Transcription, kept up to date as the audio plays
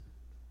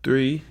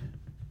3,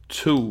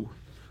 2,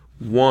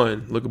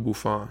 1. Look at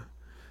Buffon.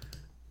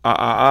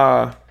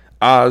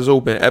 Eyes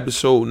open.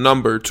 Episode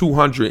number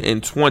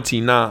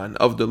 229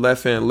 of the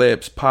Left Hand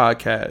Labs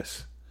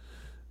podcast.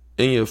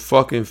 In your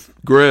fucking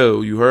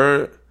grill, you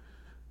heard?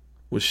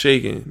 Was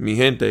shaking. Mi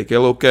gente, que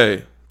lo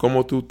que?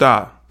 Como tu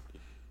ta?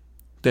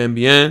 Tan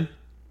bien?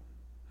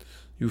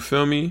 You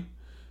feel me?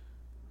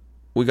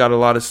 We got a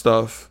lot of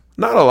stuff.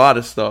 Not a lot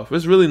of stuff.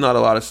 It's really not a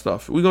lot of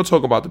stuff. We're going to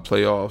talk about the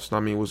playoffs. I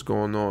mean, what's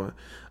going on.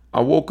 I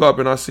woke up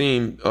and I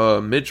seen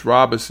Mitch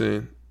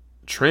Robinson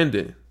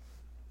trending.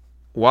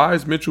 Why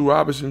is Mitchell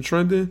Robinson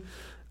trending?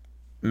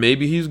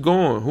 Maybe he's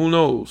gone. Who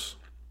knows?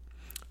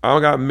 I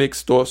got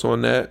mixed thoughts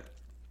on that.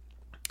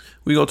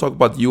 We're going to talk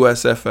about the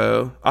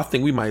USFL. I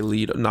think we might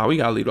lead. Nah, we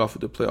got to lead off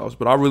with the playoffs,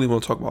 but I really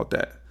want to talk about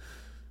that.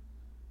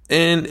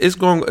 And it's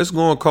going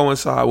to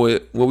coincide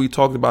with what we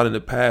talked about in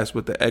the past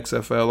with the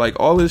XFL. Like,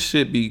 all this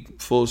shit be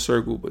full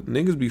circle, but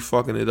niggas be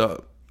fucking it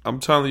up. I'm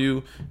telling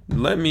you,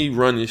 let me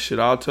run this shit.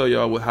 I'll tell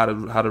y'all how to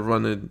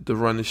run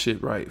the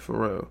shit right,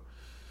 for real.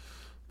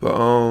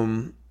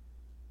 But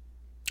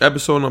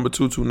episode number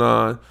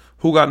 229.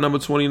 Who got number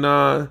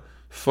 29?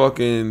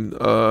 Fucking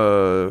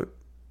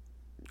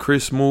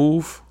Chris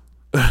Move.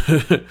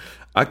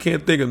 I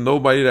can't think of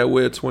nobody that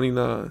wear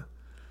 29.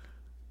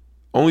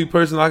 Only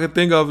person I can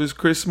think of is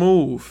Chris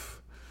Smooth.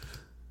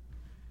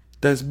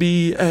 That's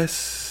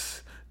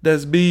BS.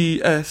 That's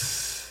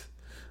BS.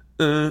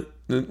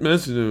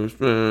 Messages.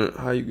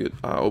 How you get?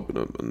 I open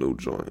up a new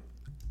joint.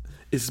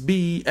 It's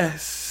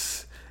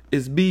BS.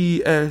 It's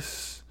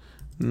BS.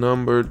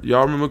 Numbered.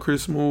 Y'all remember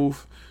Chris Smooth?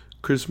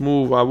 Chris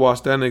Smooth. I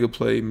watched that nigga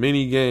play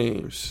many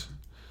games.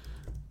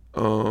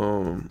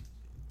 Call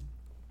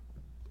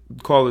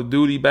of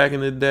Duty back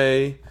in the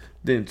day.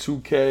 Then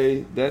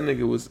 2K, that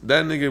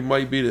nigga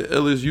might be the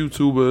illest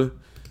YouTuber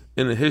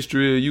in the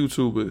history of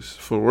YouTubers.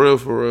 For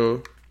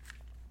real.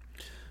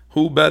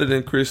 Who better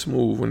than Chris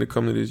Smooth when it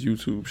comes to this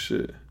YouTube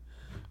shit?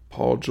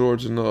 Paul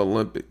George in the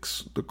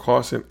Olympics. The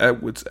Carson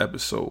Edwards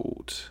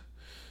episode.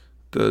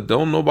 The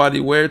Don't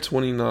Nobody Wear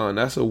 29.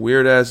 That's a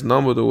weird ass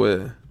number to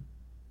wear.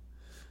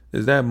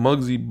 Is that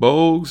Muggsy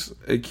Bogues?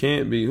 It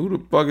can't be. Who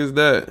the fuck is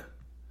that?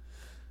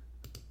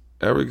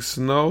 Eric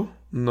Snow?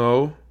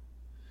 No.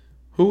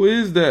 Who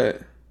is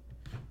that?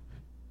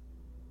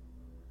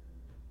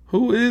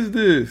 Who is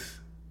this?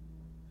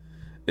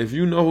 If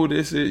you know who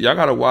this is, y'all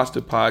gotta watch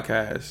the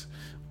podcast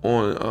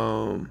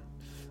on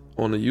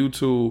the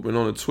YouTube and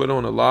on the Twitter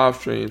on the live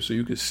stream so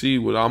you can see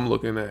what I'm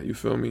looking at. You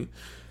feel me?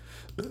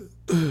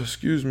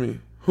 Excuse me.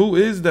 Who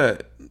is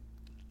that?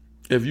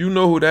 If you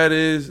know who that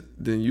is,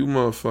 then you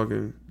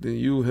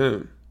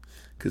him.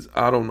 Cause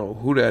I don't know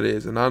who that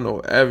is, and I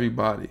know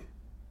everybody.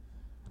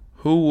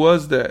 Who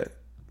was that?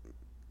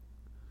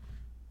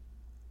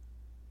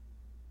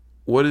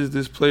 What is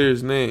this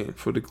player's name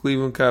for the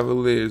Cleveland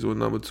Cavaliers with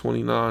number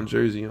 29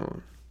 jersey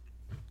on?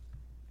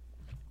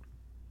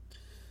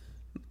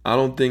 I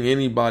don't think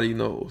anybody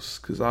knows,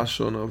 because I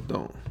sure enough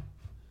don't.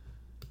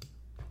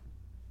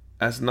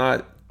 That's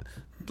not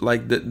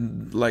like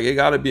that. Like, it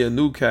got to be a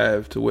new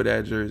Cav to wear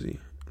that jersey.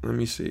 Let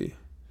me see.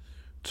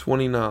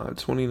 29.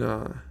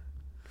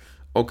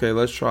 Okay,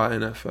 let's try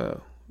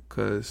NFL,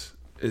 because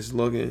it's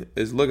looking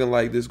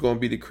like this is going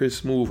to be the Chris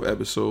Smooth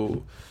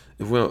episode.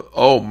 If we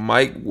don't,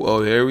 Mike.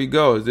 Oh, here we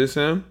go. Is this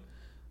him?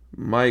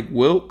 Mike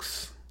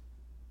Wilkes?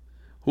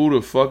 Who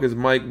the fuck is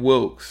Mike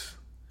Wilkes?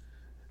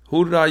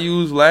 Who did I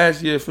use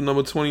last year for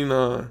number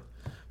 29?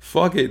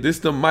 Fuck it. This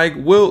the Mike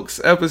Wilkes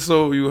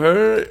episode, you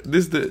heard?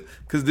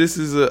 Because this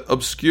is an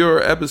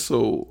obscure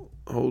episode.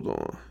 Hold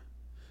on.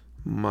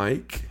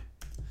 Mike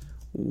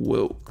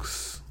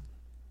Wilkes.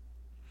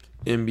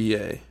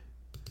 NBA.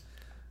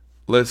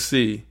 Let's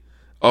see.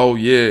 Oh,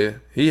 yeah.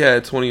 He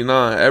had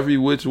 29 every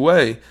which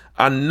way.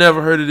 I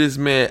never heard of this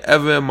man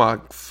ever in my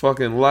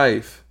fucking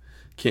life.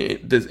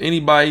 Does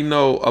anybody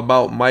know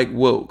about Mike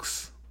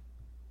Wilkes?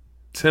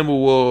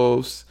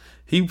 Timberwolves.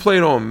 He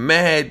played on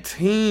mad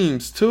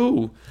teams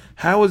too.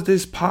 How is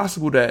this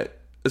possible that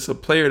it's a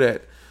player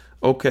that,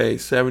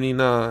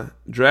 79,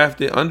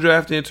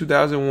 undrafted in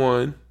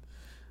 2001.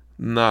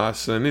 Nah,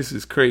 son, this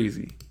is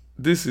crazy.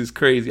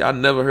 I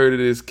never heard of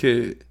this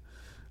kid.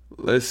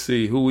 Let's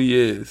see who he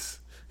is.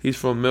 He's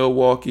from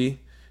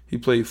Milwaukee. He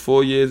played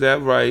 4 years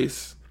at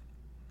Rice.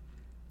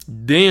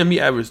 Damn, he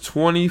averaged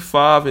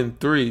 25 and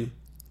 3.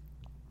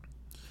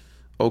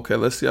 Okay,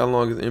 let's see how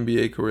long his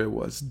NBA career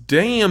was.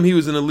 Damn, he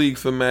was in the league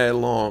for mad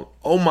long.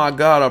 Oh my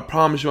God, I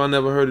promise you I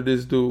never heard of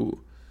this dude.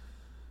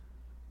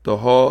 The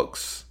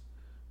Hawks,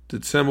 the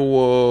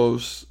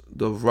Timberwolves,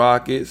 the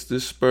Rockets,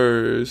 the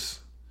Spurs,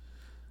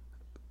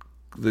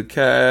 the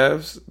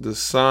Cavs, the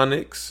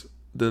Sonics,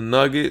 the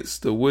Nuggets,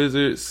 the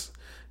Wizards.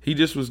 He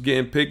just was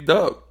getting picked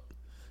up.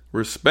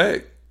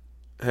 Respect.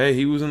 Hey,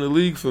 he was in the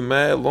league for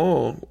mad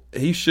long.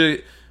 He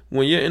should,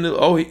 when you're in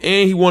the,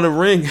 he won a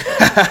ring.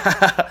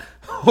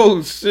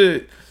 Oh,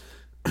 shit.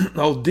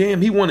 Oh,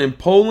 damn, he won in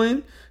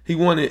Poland. He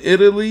won in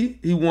Italy.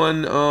 He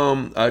won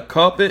a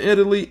cup in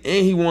Italy,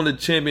 and he won the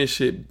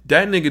championship.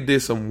 That nigga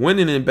did some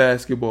winning in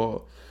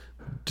basketball.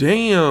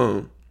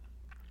 Damn.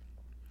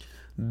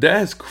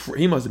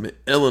 He must have been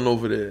illin'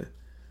 over there.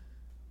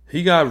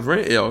 He got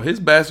rent. His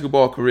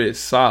basketball career is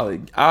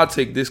solid. I'll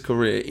take this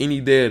career any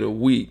day of the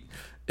week.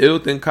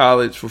 Ilt in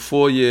college for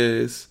 4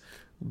 years.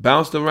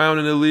 Bounced around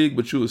in the league,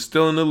 but you was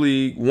still in the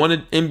league. Won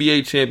an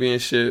NBA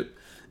championship.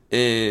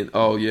 And,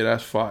 oh, yeah,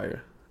 that's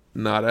fire.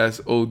 Nah,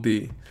 that's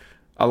OD.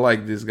 I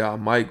like this guy,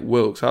 Mike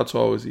Wilkes. How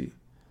tall is he?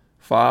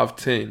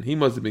 5'10". He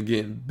must have been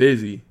getting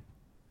busy.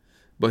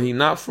 But he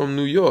not from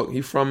New York.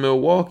 He from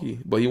Milwaukee.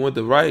 But he went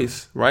to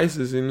Rice. Rice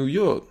is in New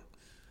York.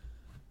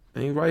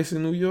 Ain't Rice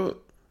in New York?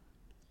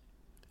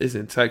 It's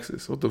in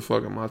Texas. What the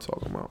fuck am I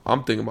talking about?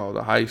 I'm thinking about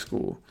the high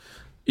school.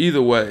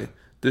 Either way,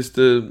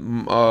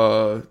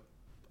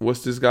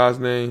 what's this guy's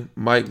name?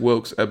 Mike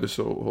Wilkes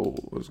episode.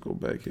 Hold, let's go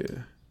back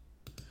here.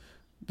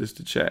 This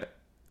the chat.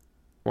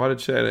 Why the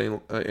chat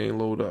ain't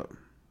load up?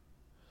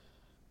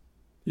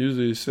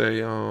 Usually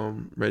say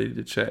ready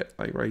to chat,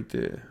 like right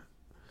there.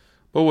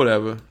 But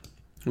whatever.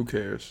 Who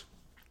cares?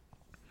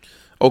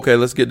 Okay,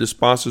 let's get the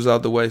sponsors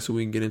out the way so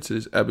we can get into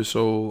this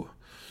episode.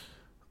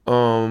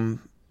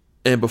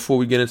 And before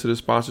we get into the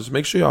sponsors,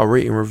 make sure y'all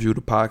rate and review the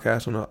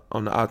podcast on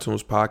the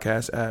iTunes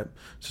podcast app.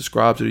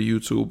 Subscribe to the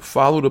YouTube.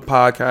 Follow the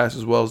podcast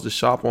as well as the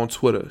shop on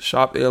Twitter.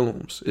 Shop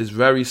Heirlooms. It's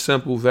very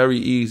simple, very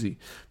easy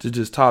to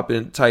just type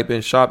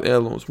in Shop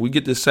Heirlooms. We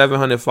get to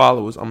 700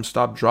 followers. I'm gonna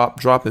stop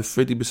dropping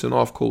 50%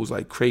 off codes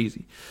like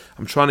crazy.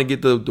 I'm trying to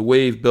get the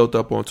wave built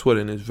up on Twitter,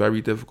 and it's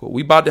very difficult.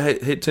 We about to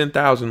hit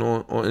 10,000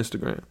 on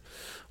Instagram.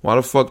 Why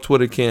the fuck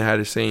Twitter can't have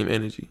the same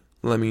energy?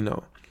 Let me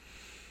know.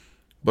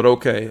 But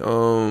okay,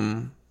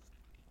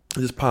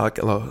 this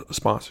podcast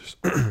sponsors.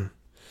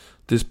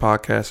 This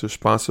podcast is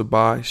sponsored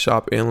by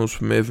Shop Heirlooms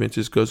Premier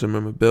Vintage Goods and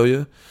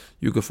Memorabilia.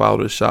 You can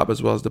follow the shop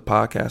as well as the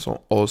podcast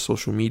on all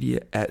social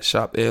media at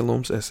Shop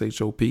Heirlooms,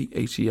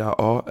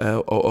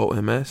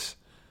 ShopHeirlooms.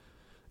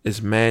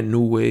 It's mad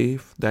new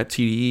wave. That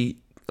TDE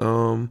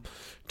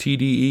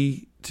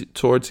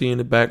Tour T in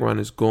the background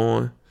is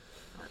gone.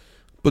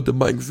 But the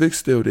Mike Vick's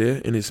still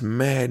there, and it's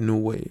mad new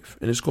wave.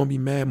 And it's going to be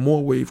mad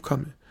more wave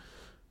coming.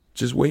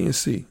 Just wait and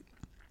see.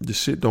 The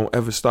shit don't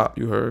ever stop,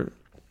 you heard?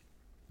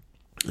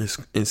 It's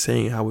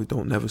insane how it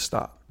don't never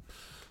stop.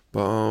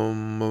 But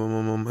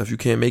if you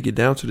can't make it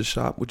down to the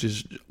shop, which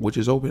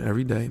is open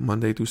every day,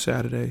 Monday through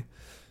Saturday,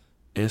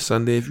 and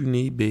Sunday if you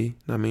need be,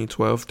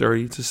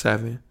 12:30 to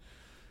 7,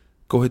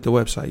 go hit the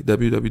website,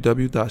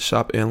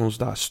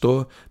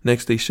 www.shopheirlooms.store.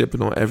 Next day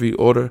shipping on every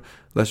order.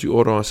 Unless you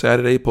order on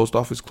Saturday, post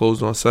office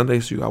closed on Sunday,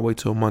 so you gotta wait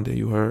till Monday,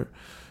 you heard?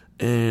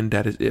 And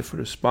that is it for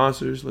the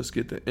sponsors. Let's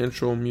get the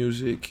intro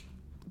music.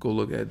 Go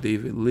look at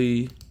David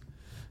Lee.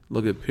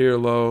 Look at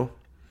Pirlo.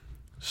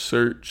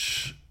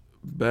 Search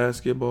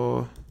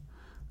basketball.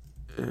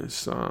 And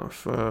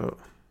Seinfeld.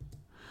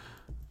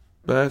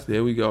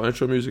 There we go.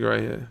 Intro music right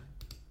here.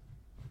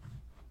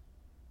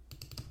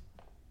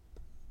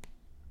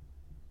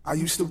 I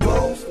used to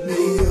roll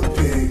me a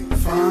big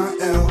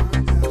fine L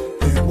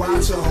and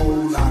watch a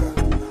whole lot of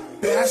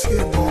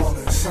basketball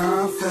in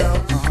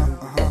Seinfeld.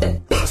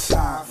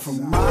 Aside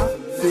from my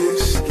fish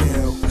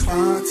scale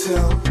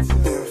clientele,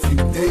 there are a few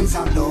things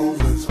I know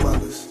as well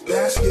as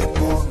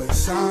basketball and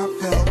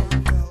Seinfeld.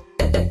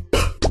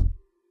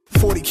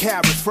 40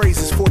 carats,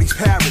 phrases, 40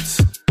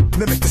 parrots.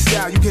 Mimic the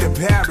style, you get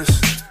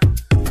embarrassed.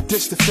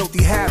 Ditch the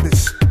filthy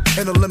habits.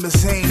 In a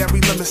limousine,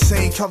 every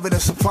limousine covered in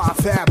some fine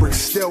fabrics.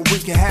 Still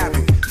wreaking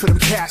havoc for them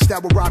cash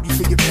that will rob you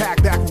for your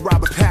pack. Back when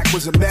Robert Pack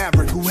was a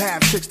maverick who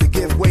had chicks to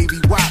give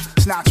wavy wop.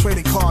 It's not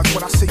trading cards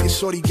when I say your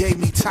shorty gave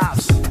me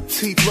tops.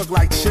 Teeth look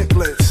like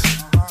chiclets,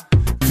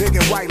 big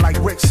and white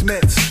like Rick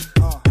Smith's.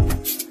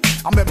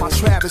 I'm at my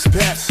Travis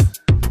best.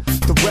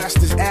 The rest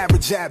is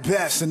average at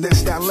best, and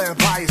this that land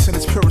bias in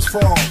its purest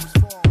form.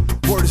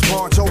 Word is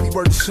Bon Jovi,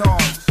 word is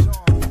Sean.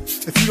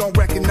 If you don't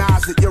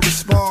recognize it, you'll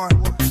respond.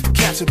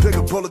 Catch a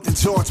bigger bullet than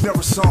George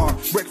Marathon.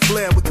 Ric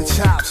Flair with the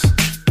chops.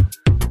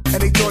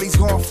 And they thought he's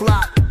gonna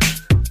flop.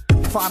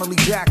 Finally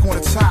back on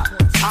the top.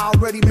 I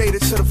already made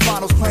it to the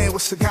finals playing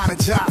with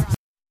Sagana Job.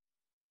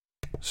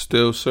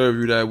 Still serve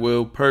you that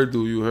Will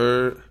Perdue, you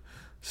heard?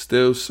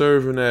 Still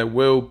serving that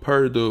Will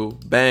Perdue.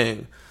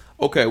 Bang.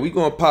 Okay, we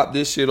gonna pop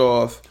this shit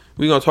off.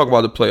 We gonna talk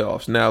about the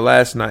playoffs. Now,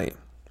 last night,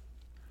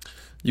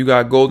 you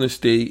got Golden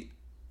State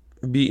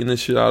beating the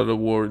shit out of the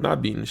Warriors.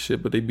 Not beating the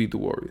shit, but they beat the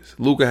Warriors.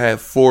 Luka had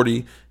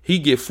 40. He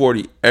get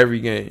 40 every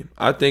game.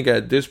 I think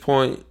at this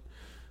point,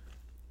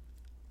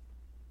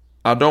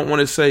 I don't want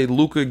to say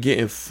Luka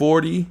getting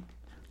 40.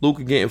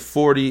 Luka getting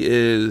 40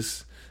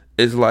 is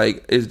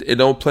like it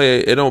don't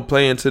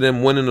play into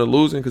them winning or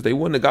losing, because they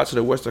wouldn't have got to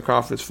the Western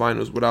Conference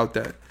Finals without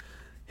that.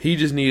 He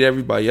just need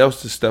everybody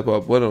else to step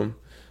up with him.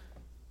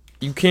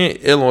 You can't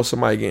ill on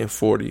somebody getting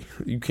 40.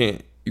 You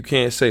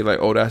can't say like,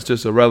 oh, that's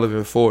just a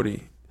relevant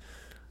 40.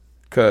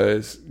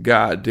 Cause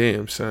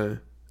goddamn,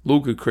 son,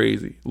 Luka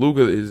crazy.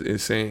 Luka is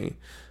insane.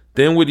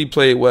 Then when he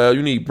played well,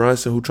 you need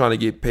Brunson who trying to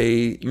get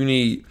paid. You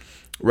need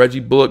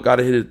Reggie Bullock got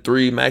to hit a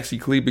three. Maxi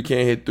Kleber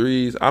can't hit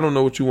threes. I don't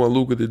know what you want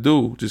Luka to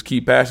do. Just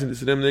keep passing it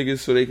to them niggas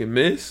so they can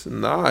miss?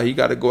 Nah, he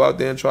got to go out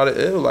there and try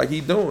to ill like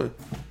he doing.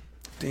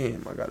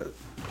 Damn, I gotta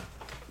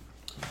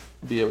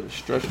be able to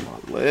stretch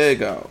my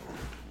leg out.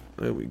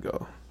 There we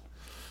go.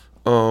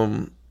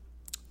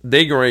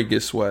 They gonna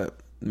get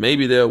swept.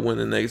 Maybe they'll win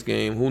the next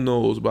game. Who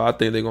knows? But I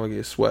think they're gonna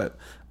get swept.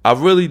 I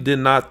really did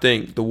not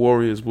think the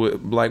Warriors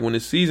would, like, when the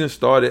season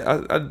started,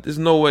 there's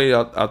no way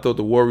I thought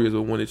the Warriors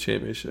would win the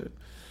championship.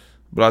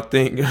 But I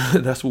think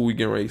that's what we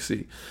getting ready to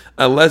see.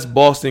 Unless if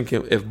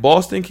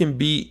Boston can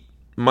beat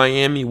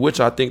Miami, which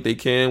I think they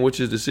can, which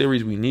is the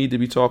series we need to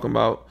be talking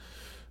about,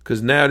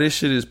 because now this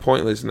shit is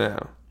pointless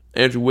now.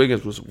 Andrew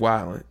Wiggins was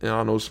wilding, and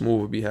I know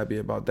Smooth would be happy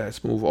about that.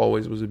 Smooth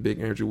always was a big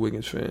Andrew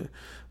Wiggins fan.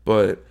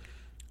 But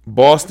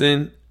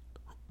Boston,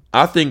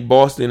 I think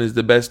Boston is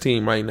the best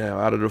team right now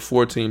out of the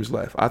 4 teams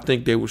left. I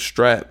think they will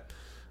strap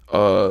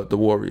the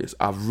Warriors.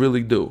 I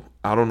really do.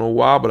 I don't know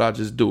why, but I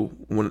just do.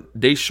 When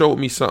they showed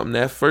me something,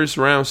 that first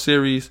round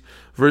series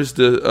versus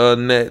the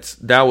Nets,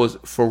 that was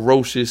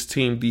ferocious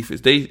team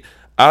defense.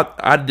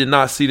 I did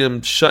not see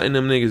them shutting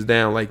them niggas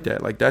down like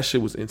that. Like, that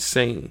shit was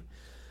insane.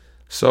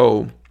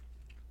 So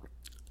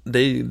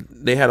they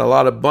had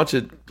a bunch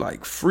of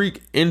like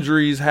freak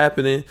injuries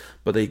happening,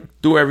 but they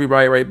threw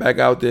everybody right back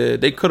out there.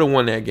 They could have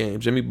won that game.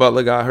 Jimmy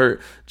Butler got hurt.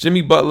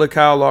 Jimmy Butler,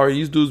 Kyle Lowry,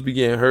 these dudes be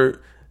getting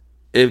hurt.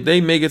 If they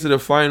make it to the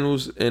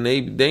finals, and they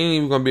ain't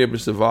even gonna be able to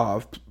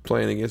survive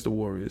playing against the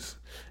Warriors,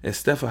 and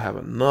Steph will have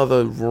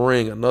another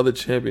ring, another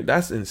champion.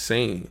 That's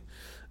insane.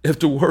 If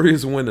the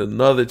Warriors win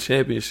another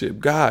championship,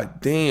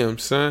 god damn,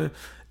 son.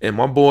 And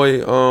my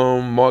boy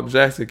Mark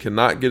Jackson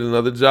cannot get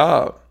another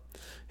job.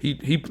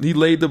 He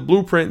laid the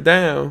blueprint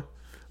down,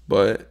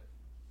 but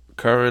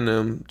Kerr and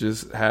them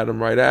just had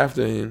him right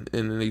after, and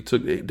then they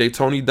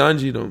Tony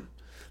Dungy'd him.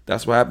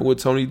 That's what happened with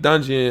Tony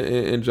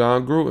Dungy and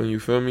John Gruden, you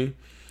feel me?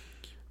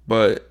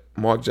 But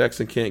Mark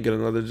Jackson can't get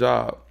another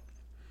job.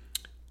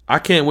 I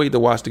can't wait to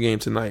watch the game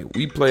tonight.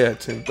 We play at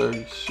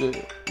 10:30.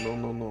 Shit. No,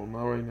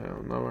 not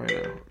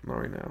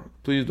right now.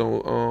 Please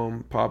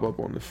don't pop up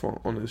on the phone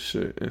on this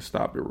shit and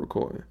stop it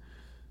recording.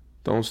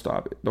 Don't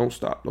stop it. Don't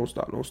stop.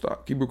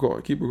 Keep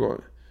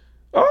recording.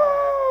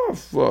 Oh,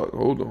 fuck.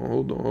 Hold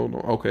on.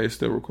 Okay, it's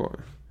still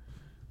recording.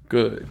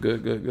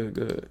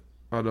 Good.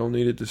 I don't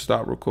need it to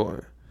stop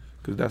recording,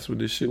 because that's what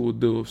this shit will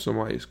do if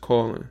somebody's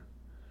calling.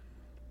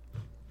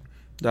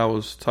 That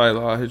was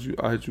Tyler. I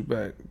hit you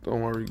back.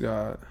 Don't worry,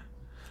 God.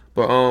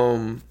 But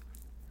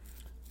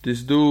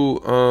this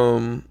dude,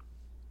 what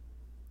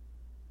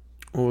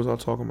was I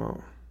talking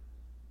about?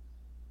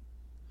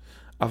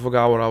 I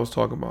forgot what I was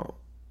talking about.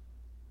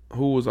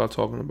 Who was I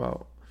talking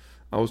about?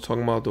 I was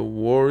talking about the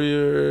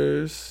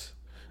Warriors.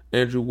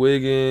 Andrew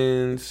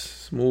Wiggins,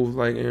 smooth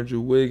like Andrew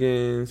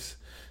Wiggins.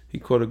 He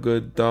caught a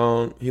good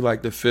dunk. He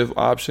like the 5th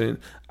option.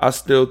 I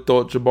still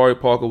thought Jabari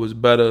Parker was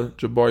better.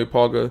 Jabari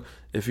Parker,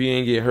 if he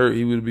ain't get hurt,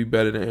 he would be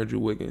better than Andrew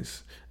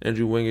Wiggins.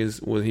 Andrew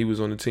Wiggins, when he was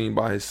on the team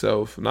by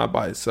himself, not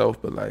by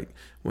himself, but like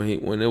when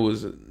he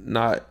wasn't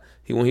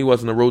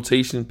a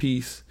rotation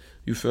piece,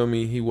 you feel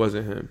me? He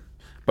wasn't him.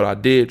 But I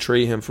did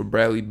trade him for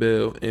Bradley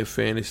Beal in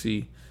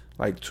fantasy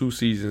like 2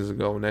 seasons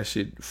ago, and that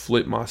shit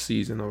flipped my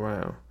season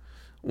around.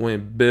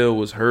 When Bill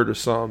was hurt or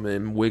something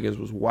and Wiggins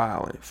was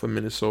wilding for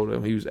Minnesota,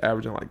 he was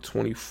averaging like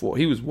 24.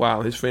 He was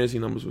wild. His fantasy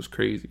numbers was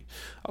crazy.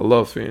 I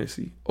love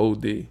fantasy.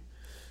 OD.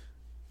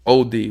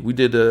 We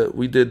did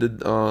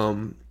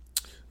the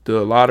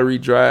lottery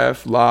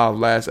draft live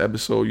last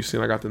episode. You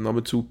seen I got the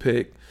number 2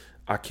 pick.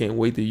 I can't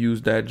wait to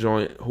use that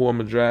joint. Who I'm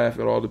gonna draft,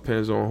 it all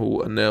depends on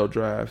who Anel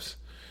drafts.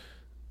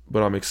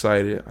 But I'm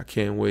excited. I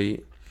can't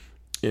wait.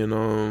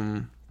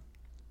 And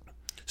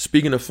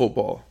speaking of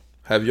football,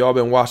 have y'all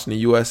been watching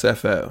the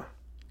USFL?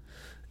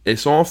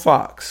 It's on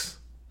Fox.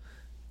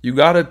 You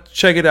gotta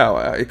check it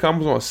out. It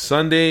comes on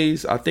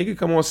Sundays. I think it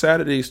comes on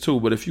Saturdays too.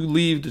 But if you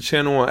leave the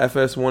channel on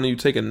FS1 and you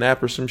take a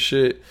nap or some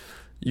shit,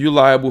 you're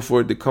liable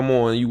for it to come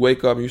on. You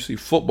wake up and you see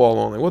football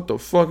on. Like, what the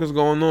fuck is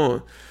going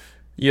on?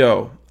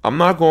 Yo, I'm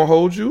not gonna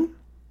hold you.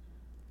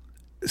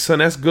 Son,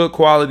 that's good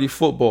quality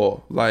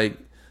football. Like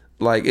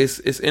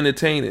it's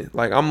entertaining.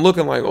 Like, I'm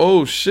looking like,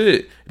 oh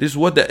shit, it's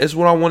what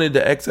I wanted the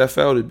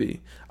XFL to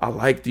be. I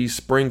like these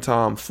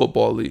springtime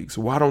football leagues.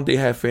 Why don't they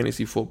have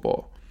fantasy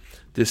football?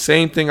 The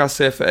same thing I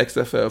said for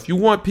XFL. If you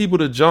want people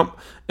to jump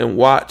and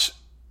watch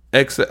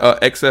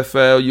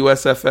XFL,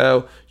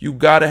 USFL, you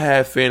gotta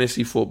have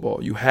fantasy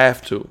football. You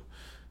have to.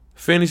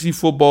 Fantasy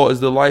football is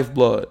the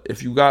lifeblood.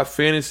 If you got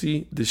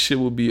fantasy, this shit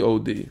will be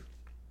OD.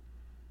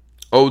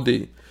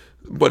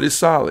 But it's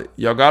solid.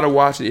 Y'all gotta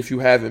watch it if you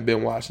haven't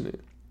been watching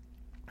it.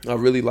 I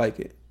really like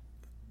it.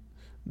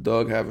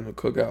 Doug having a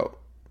cookout.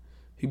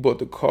 He brought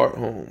the cart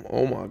home.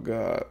 Oh my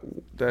God.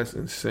 That's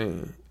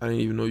insane. I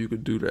didn't even know you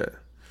could do that.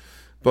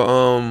 But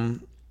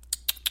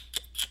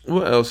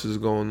what else is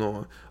going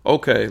on?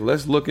 Okay,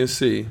 let's look and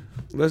see.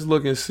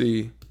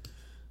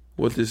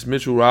 What this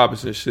Mitchell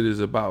Robinson shit is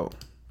about.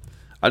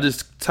 I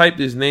just typed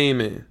his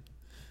name in.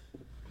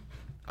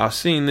 I've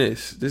seen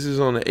this. This is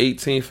on the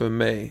 18th of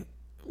May.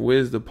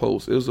 Where's the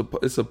post? It's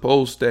a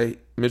post that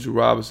Mitchell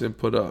Robinson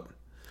put up.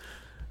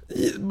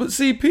 But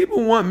see,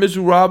 people want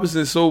Mitchell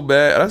Robinson so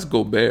bad. Let's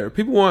go Bear.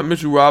 People want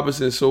Mitchell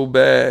Robinson so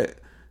bad.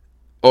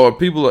 or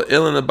people are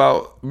illing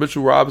about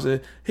Mitchell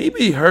Robinson. He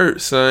be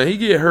hurt, son. He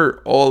get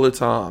hurt all the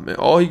time, and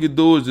all he could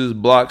do is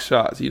just block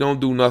shots. He don't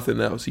do nothing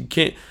else. He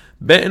can't.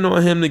 Betting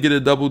on him to get a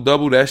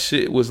double-double, that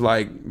shit was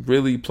like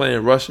really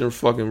playing Russian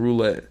fucking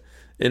roulette.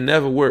 It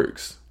never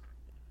works.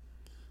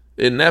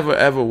 It never,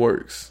 ever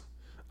works.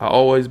 I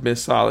always been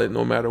solid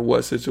no matter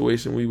what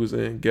situation we was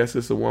in. Guess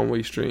it's a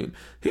one-way stream.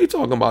 He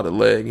talking about the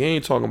leg. He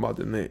ain't talking about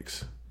the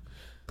Knicks.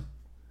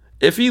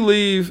 If he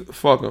leave,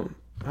 fuck him.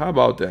 How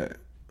about that?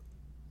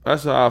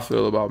 That's how I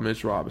feel about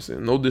Mitch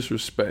Robinson. No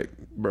disrespect,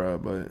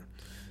 bruh, but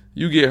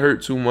you get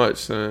hurt too much,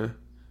 son.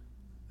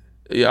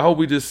 Yeah, I hope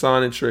we just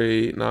sign and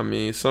trade. Know what I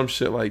mean, some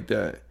shit like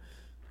that.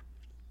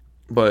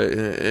 But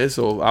it's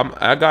over.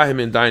 I got him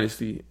in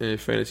Dynasty in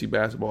fantasy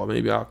basketball.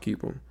 Maybe I'll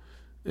keep him.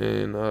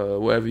 And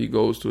wherever he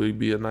goes to, he'd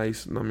be a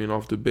nice,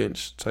 off the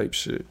bench type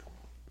shit.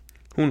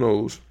 Who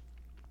knows?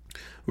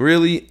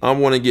 Really, I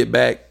want to get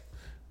back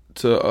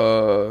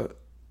to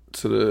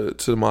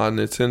my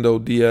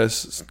Nintendo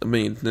DS.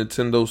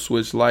 Nintendo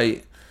Switch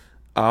Lite.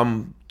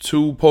 I'm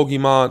 3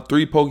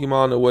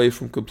 Pokemon away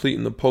from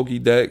completing the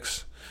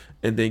Pokédex,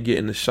 and then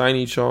getting the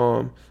shiny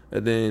charm,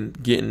 and then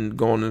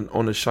going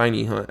on the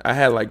shiny hunt. I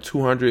had like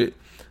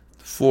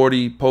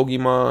 240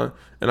 Pokemon,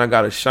 and I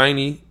got a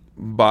shiny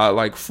by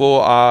like full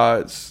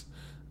odds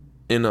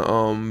in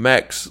the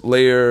max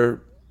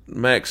layer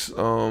battles.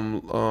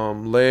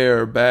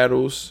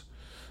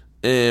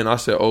 And I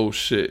said, oh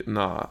shit,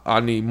 nah, I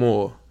need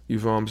more. You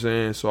feel what I'm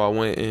saying? So I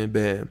went and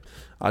bam.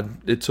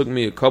 It took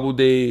me a couple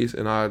days,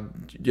 and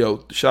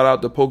shout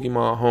out to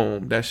Pokemon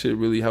Home. That shit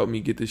really helped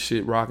me get this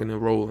shit rocking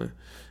and rolling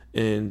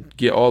and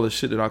get all the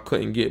shit that I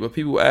couldn't get. But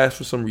people ask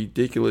for some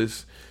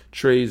ridiculous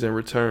trades in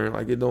return.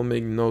 Like, it don't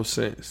make no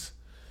sense.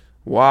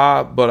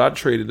 Why? But I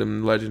traded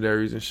them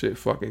legendaries and shit,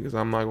 fucking, because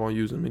I'm not going to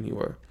use them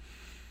anywhere.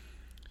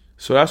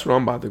 So that's what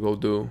I'm about to go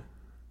do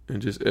and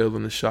just ill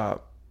in the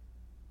shop.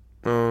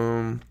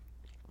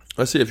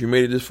 Let's see. If you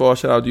made it this far,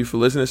 shout out to you for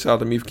listening. Shout out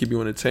to me for keeping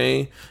you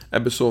entertained.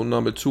 Episode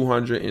number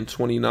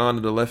 229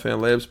 of the Left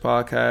Hand Labs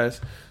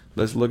podcast.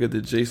 Let's look at the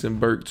Jason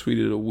Burke tweet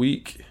of the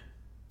week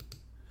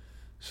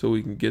so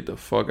we can get the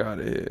fuck out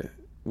of here.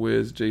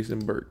 Where's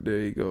Jason Burke?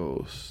 There he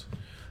goes.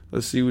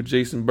 Let's see what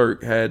Jason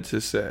Burke had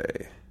to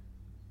say.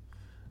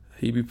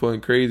 He be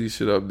putting crazy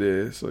shit up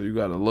there, so you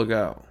gotta look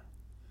out.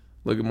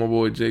 Look at my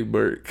boy Jay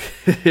Burke.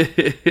 He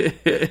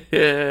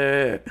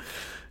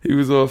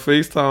was on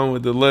FaceTime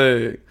with the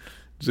leg.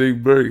 Jay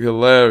Burke,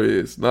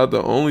 hilarious. Not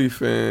the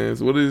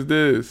OnlyFans. What is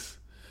this?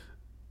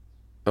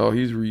 Oh,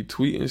 he's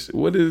retweeting shit.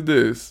 What is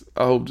this?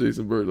 I hope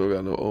Jason Burke don't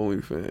got no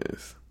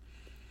OnlyFans.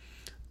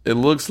 It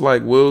looks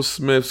like Will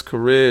Smith's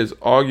career is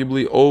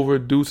arguably over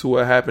due to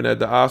what happened at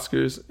the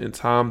Oscars, and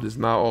time does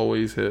not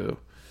always heal.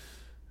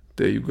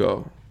 There you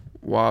go.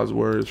 Wise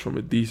words from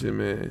a decent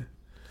man.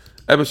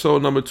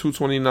 Episode number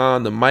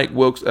 229, the Mike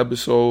Wilkes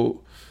episode.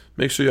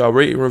 Make sure y'all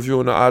rate and review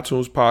on the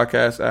iTunes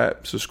podcast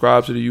app.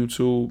 Subscribe to the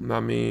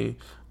YouTube.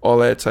 All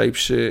that type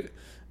shit.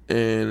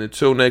 And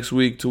until next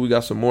week, till we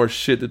got some more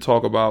shit to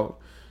talk about.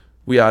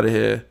 We out of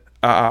here.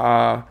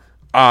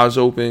 Eyes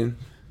open.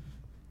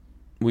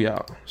 We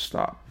out.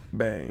 Stop.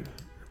 Bang.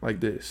 Like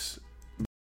this.